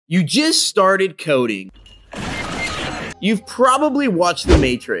You just started coding. You've probably watched The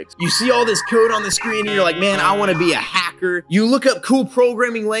Matrix. You see all this code on the screen and you're like, man, I want to be a hacker. You look up cool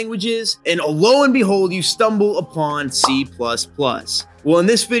programming languages and lo and behold, you stumble upon C++. Well, in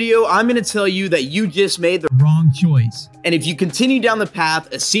this video, I'm going to tell you that you just made the wrong choice. And if you continue down the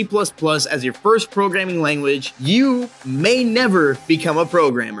path of C++ as your first programming language, you may never become a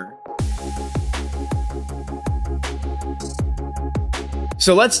programmer.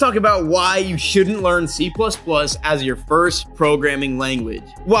 So let's talk about why you shouldn't learn C++ as your first programming language.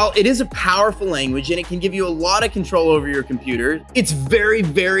 While it is a powerful language and it can give you a lot of control over your computer, it's very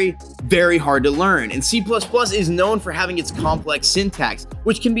hard to learn. And C++ is known for having its complex syntax,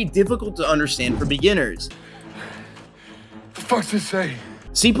 which can be difficult to understand for beginners. The fuck's this say?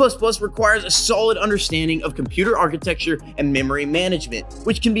 C++ requires a solid understanding of computer architecture and memory management,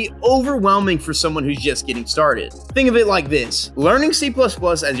 which can be overwhelming for someone who's just getting started. Think of it like this. Learning C++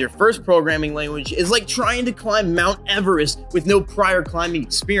 as your first programming language is like trying to climb Mount Everest with no prior climbing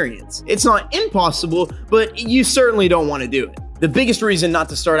experience. It's not impossible, but you certainly don't want to do it. The biggest reason not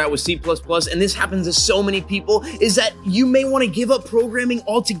to start out with C++, and this happens to so many people, is that you may want to give up programming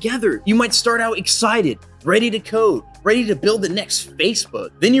altogether. You might start out excited, ready to code, ready to build the next Facebook.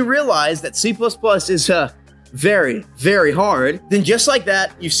 Then you realize that C++ is very hard. Then just like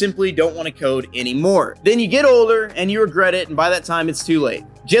that, you simply don't want to code anymore. Then you get older and you regret it, and by that time it's too late.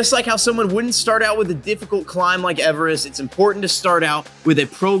 Just like how someone wouldn't start out with a difficult climb like Everest, it's important to start out with a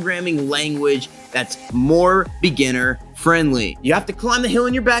programming language that's more beginner friendly. You have to climb the hill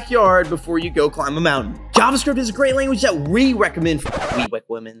in your backyard before you go climb a mountain. JavaScript is a great language that we recommend for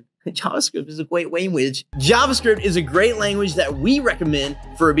women. JavaScript is a great language. JavaScript is a great language that we recommend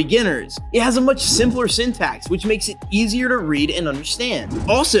for beginners. It has a much simpler syntax, which makes it easier to read and understand.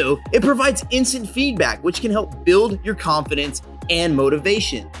 Also, it provides instant feedback, which can help build your confidence and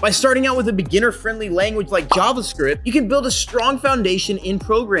motivation. By starting out with a beginner-friendly language like JavaScript, you can build a strong foundation in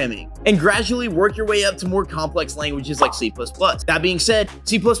programming and gradually work your way up to more complex languages like C++. That being said,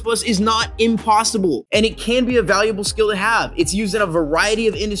 C++ is not impossible, and it can be a valuable skill to have. It's used in a variety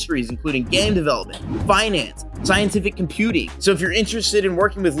of industries, including game development, finance, scientific computing. So if you're interested in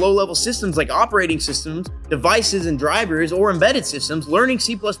working with low-level systems like operating systems, devices and drivers, or embedded systems, learning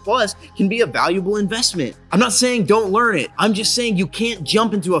C++ can be a valuable investment. I'm not saying don't learn it. I'm just saying you can't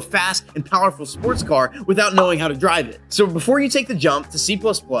jump into a fast and powerful sports car without knowing how to drive it. So before you take the jump to C++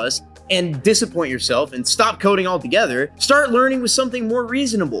 and disappoint yourself and stop coding altogether, start learning with something more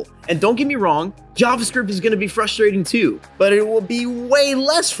reasonable. And don't get me wrong, JavaScript is going to be frustrating too, but it will be way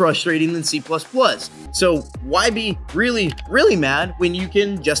less frustrating than C++. So why be really mad when you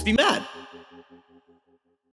can just be mad?